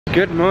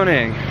Good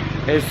morning.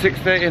 It's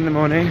 6:30 in the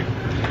morning.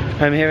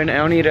 I'm here in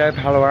El Nido,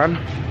 Palawan,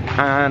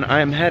 and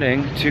I'm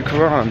heading to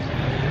Coron.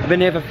 I've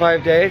been here for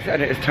 5 days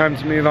and it is time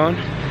to move on.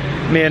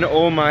 Me and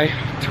all my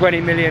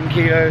 20 million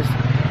kilos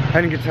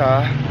and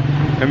guitar.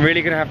 I'm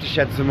really gonna have to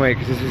shed some weight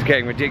because this is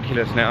getting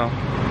ridiculous now.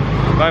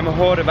 But I'm a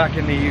hoarder back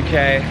in the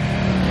UK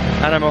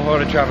and I'm a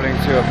hoarder traveling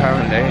too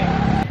apparently.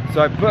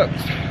 So I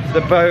booked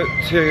the boat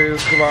to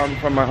Coron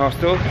from my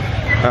hostel.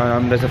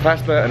 There's a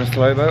fast boat and a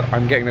slow boat.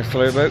 I'm getting the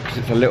slow boat because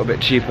it's a little bit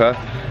cheaper,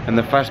 and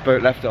the fast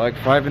boat left at like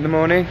 5 in the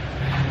morning.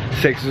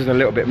 6 was a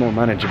little bit more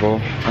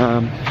manageable,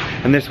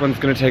 and this one's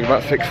going to take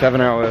about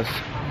 6-7 hours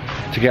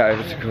to get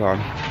over to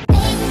Coron.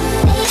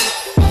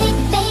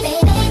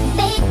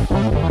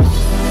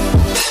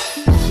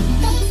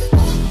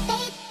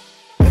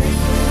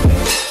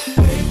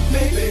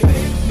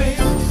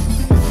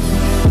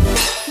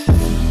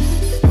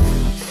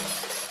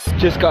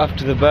 Just got off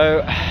to the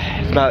boat.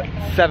 It's about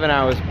 7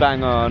 hours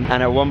bang on,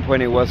 and at one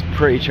point it was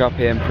pretty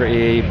choppy and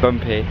pretty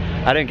bumpy.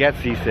 I don't get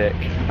seasick.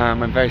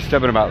 I'm very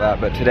stubborn about that,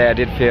 but today I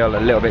did feel a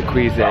little bit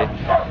queasy.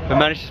 But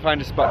managed to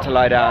find a spot to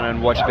lie down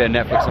and watch a bit of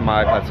Netflix on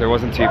my iPad, so it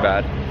wasn't too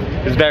bad.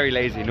 It was very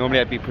lazy. Normally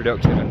I'd be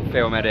productive and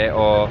film edit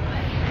or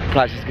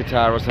practice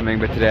guitar or something,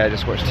 but today I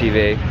just watched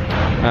TV.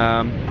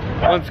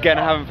 Once again,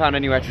 I haven't found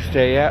anywhere to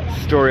stay yet.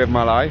 Story of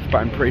my life, but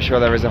I'm pretty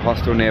sure there is a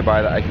hostel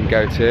nearby that I can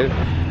go to.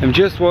 I'm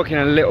just walking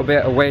a little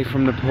bit away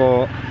from the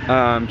port,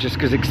 just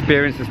because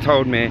experience has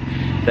told me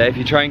that if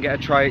you try and get a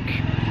trike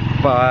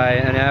by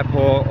an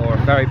airport or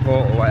a ferry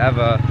port or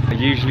whatever,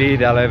 usually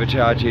they'll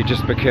overcharge you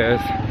just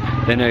because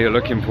they know you're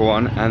looking for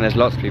one, and there's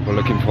lots of people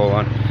looking for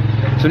one.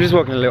 So I'm just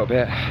walking a little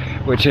bit,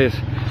 which is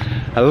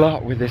a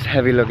lot with this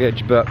heavy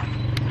luggage, but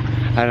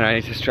I don't know, I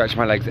need to stretch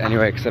my legs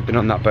anyway because I've been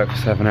on that boat for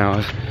 7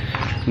 hours.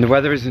 And the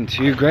weather isn't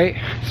too great.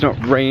 It's not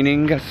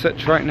raining as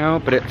such right now,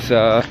 but it's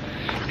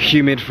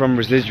humid from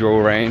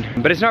residual rain.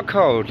 But it's not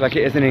cold like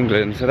it is in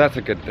England, so that's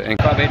a good thing.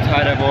 Got a bit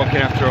tired of walking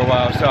after a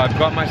while, so I've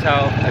got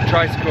myself a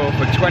tricycle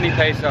for 20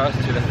 pesos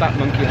to the Fat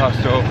Monkey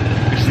Hostel,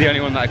 which is the only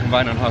one that I can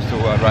find on Hostel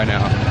World right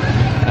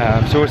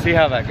now. So we'll see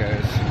how that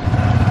goes.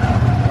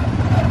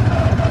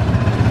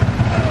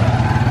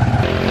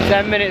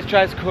 10 minutes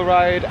tricycle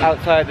ride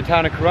outside the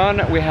town of Coron.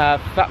 We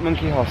have Fat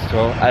Monkey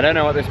Hostel. I don't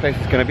know what this place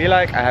is going to be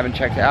like. I haven't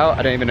checked it out.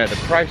 I don't even know the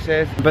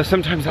prices. But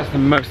sometimes that's the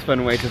most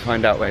fun way to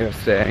find out where you're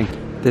staying.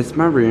 This is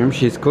my room.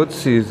 She's called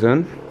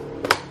Susan.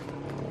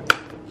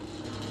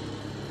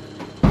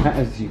 That,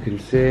 as you can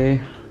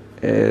see,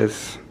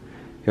 is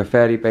your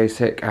fairly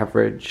basic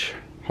average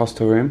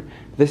hostel room.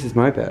 This is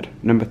my bed,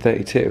 number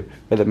 32,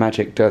 where the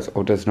magic does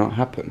or does not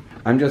happen.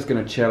 I'm just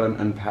gonna chill and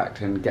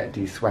unpack and get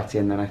de-sweaty,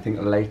 and then I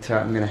think later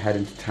I'm gonna head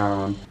into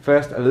town.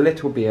 First, a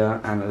little beer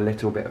and a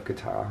little bit of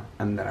guitar,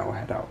 and then I will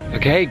head out.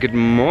 Okay, good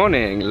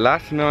morning.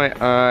 Last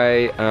night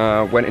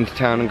I went into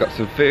town and got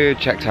some food,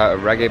 checked out a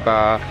reggae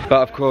bar,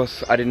 but of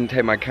course I didn't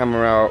take my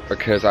camera out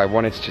because I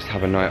wanted to just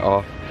have a night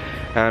off.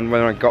 And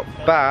when I got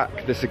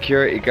back, the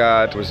security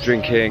guard was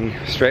drinking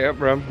straight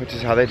up rum, which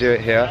is how they do it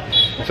here.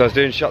 So I was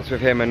doing shots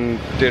with him and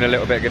doing a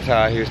little bit of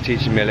guitar. He was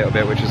teaching me a little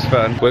bit, which was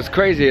fun. What's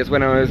crazy is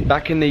when I was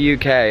back in the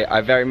UK,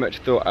 I very much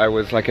thought I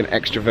was like an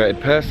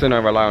extroverted person. I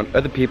rely on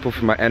other people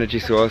for my energy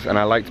source, and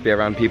I like to be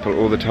around people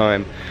all the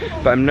time.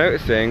 But I'm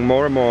noticing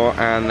more and more,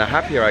 and the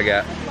happier I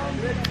get,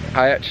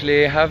 I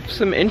actually have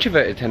some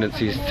introverted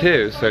tendencies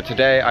too. So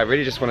today I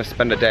really just want to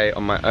spend a day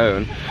on my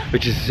own,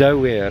 which is so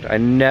weird. I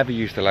never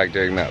used to like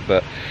doing that,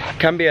 but it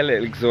can be a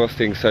little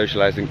exhausting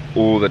socializing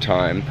all the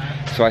time.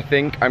 So I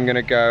think I'm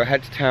gonna go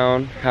head to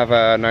town, have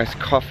a nice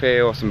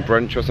coffee or some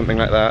brunch or something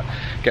like that,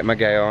 get my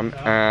gay on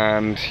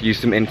and use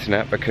some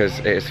internet because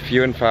it is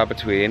few and far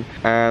between.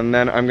 And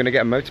then I'm gonna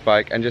get a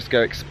motorbike and just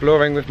go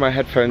exploring with my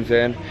headphones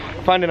in,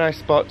 find a nice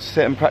spot to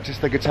sit and practice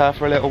the guitar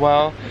for a little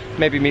while,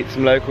 maybe meet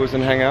some locals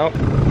and hang out.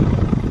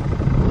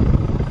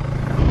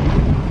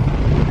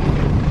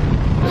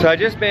 So I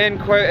just been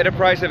quoted a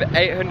price of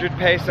 800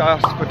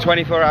 pesos for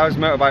 24 hours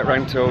motorbike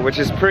rental, which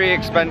is pretty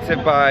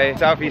expensive by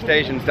Southeast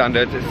Asian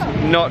standards. It's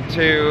not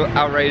too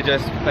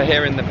outrageous for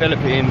here in the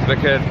Philippines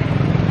because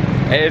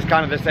it is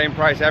kind of the same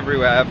price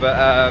everywhere.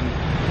 But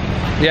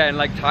yeah, in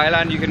like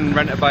Thailand you can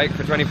rent a bike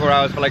for 24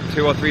 hours for like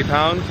 £2 or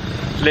 £3.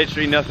 It's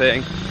literally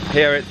nothing.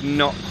 Here it's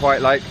not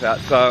quite like that.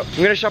 So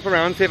I'm gonna shop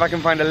around, see if I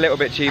can find a little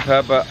bit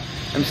cheaper, but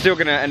I'm still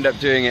gonna end up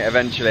doing it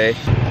eventually.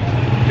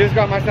 Just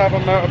got myself a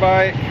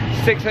motorbike.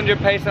 600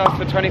 pesos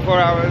for 24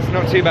 hours,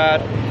 not too bad.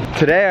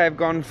 Today I've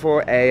gone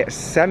for a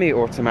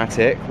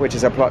semi-automatic, which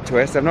is a plot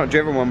twist. I've not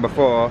driven one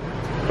before,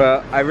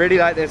 but I really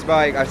like this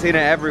bike. I've seen it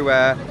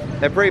everywhere.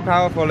 They're pretty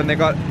powerful and they've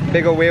got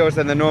bigger wheels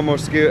than the normal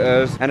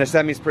scooters. And a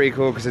semi's pretty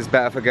cool because it's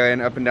better for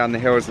going up and down the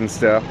hills and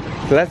stuff.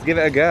 So let's give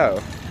it a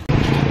go.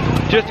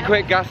 Just a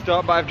quick gas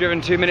stop, but I've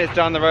driven 2 minutes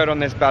down the road on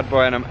this bad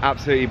boy and I'm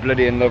absolutely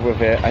bloody in love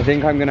with it. I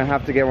think I'm gonna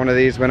have to get one of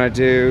these when I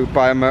do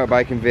buy a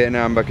motorbike in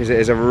Vietnam because it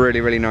is a really,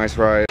 really nice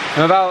ride.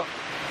 I'm about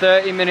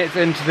 30 minutes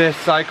into this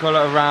cycle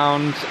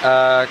around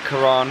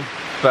Coron,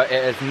 but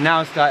it has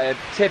now started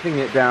tipping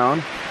it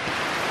down.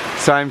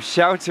 So I'm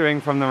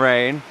sheltering from the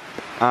rain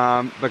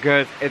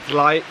because it's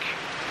like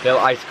little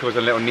icicles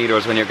and little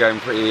needles when you're going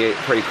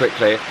pretty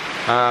quickly.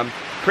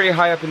 Pretty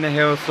high up in the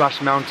hill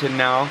 / mountain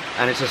now,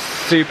 and it's a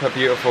super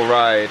beautiful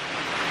ride,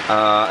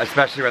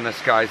 especially when the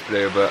sky's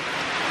blue, but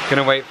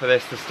gonna wait for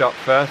this to stop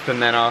first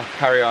and then I'll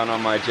carry on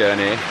my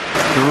journey.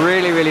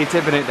 Really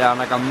tipping it down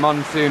like a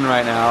monsoon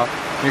right now.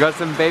 We got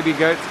some baby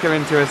goats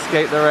coming to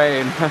escape the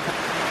rain.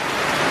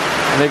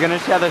 Are they gonna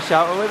share the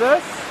shelter with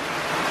us?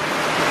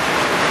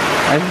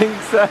 I think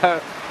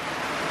so.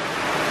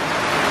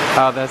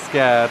 Oh, they're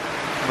scared.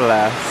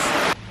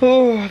 Bless.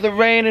 Oh, the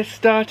rain is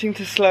starting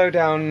to slow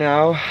down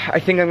now. I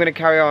think I'm gonna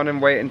carry on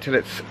and wait until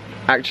it's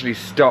actually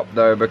stopped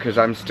though, because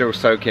I'm still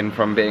soaking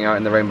from being out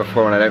in the rain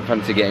before and I don't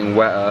fancy getting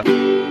wetter.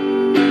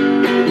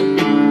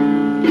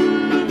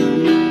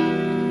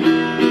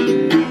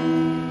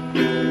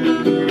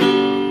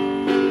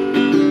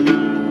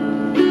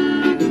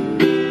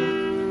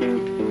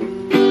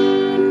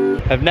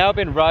 I've now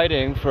been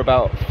riding for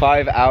about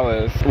 5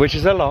 hours, which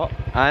is a lot,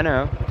 I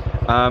know.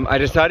 I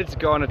decided to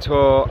go on a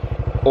tour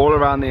all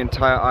around the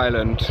entire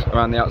island,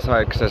 around the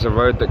outside, because there's a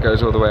road that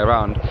goes all the way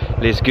around.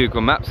 At least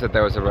Google Maps said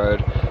there was a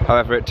road.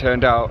 However, it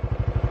turned out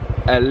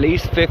at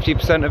least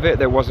 50% of it,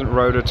 there wasn't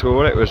road at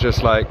all. It was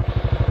just like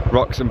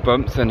rocks and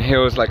bumps and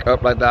hills like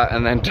up like that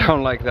and then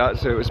down like that,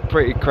 so it was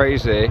pretty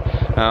crazy.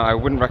 I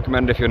wouldn't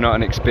recommend if you're not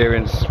an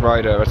experienced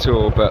rider at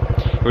all, but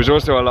it was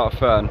also a lot of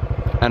fun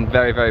and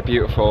very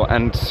beautiful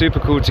and super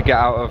cool to get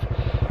out of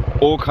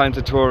all kinds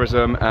of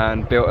tourism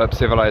and built up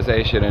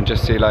civilization and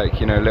just see, like,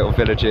 you know, little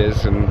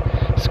villages and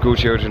school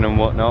children and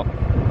whatnot.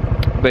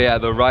 But yeah,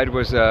 the ride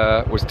was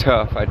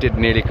tough. I did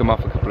nearly come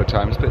off a couple of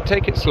times, but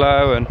take it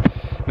slow and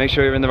make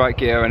sure you're in the right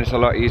gear and it's a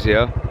lot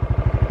easier.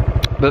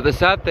 But the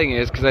sad thing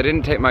is, because I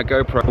didn't take my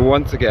GoPro,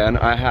 once again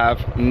I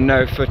have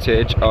no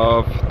footage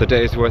of the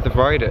day's worth of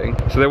riding.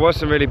 So there was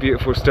some really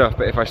beautiful stuff,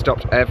 but if I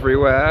stopped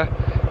everywhere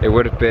it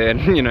would have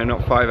been, you know,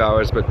 not 5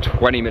 hours but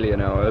 20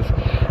 million hours.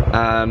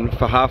 And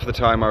for half the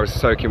time I was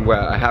soaking wet.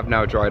 I have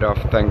now dried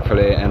off,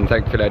 thankfully, and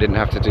thankfully I didn't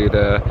have to do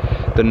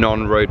the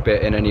non-road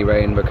bit in any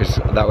rain, because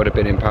that would have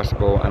been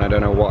impassable and I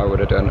don't know what I would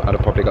have done. I'd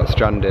have probably got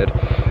stranded.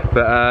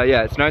 But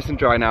yeah, it's nice and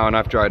dry now and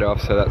I've dried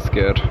off, so that's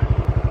good.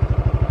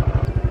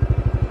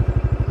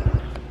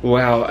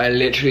 Wow, I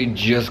literally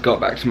just got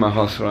back to my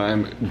hostel.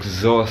 I'm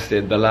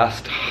exhausted. The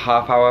last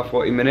half hour,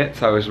 40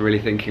 minutes, I was really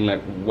thinking,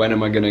 like, when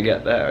am I gonna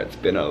get there? It's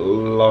been a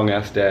long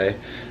ass day.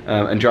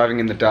 And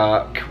driving in the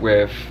dark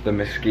with the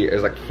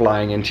mosquitoes like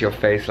flying into your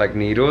face like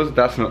needles,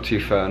 that's not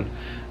too fun.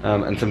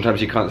 And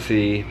sometimes you can't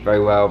see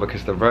very well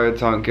because the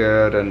roads aren't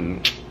good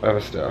and other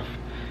stuff.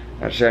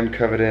 Actually, I'm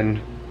covered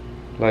in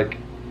like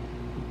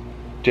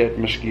dead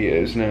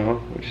mosquitoes now,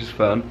 which is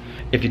fun.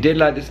 If you did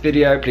like this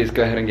video, please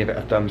go ahead and give it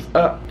a thumbs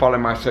up. Follow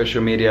my social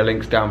media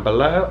links down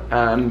below,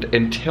 and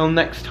until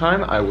next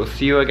time, I will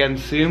see you again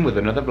soon with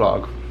another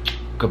vlog.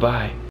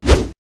 Goodbye.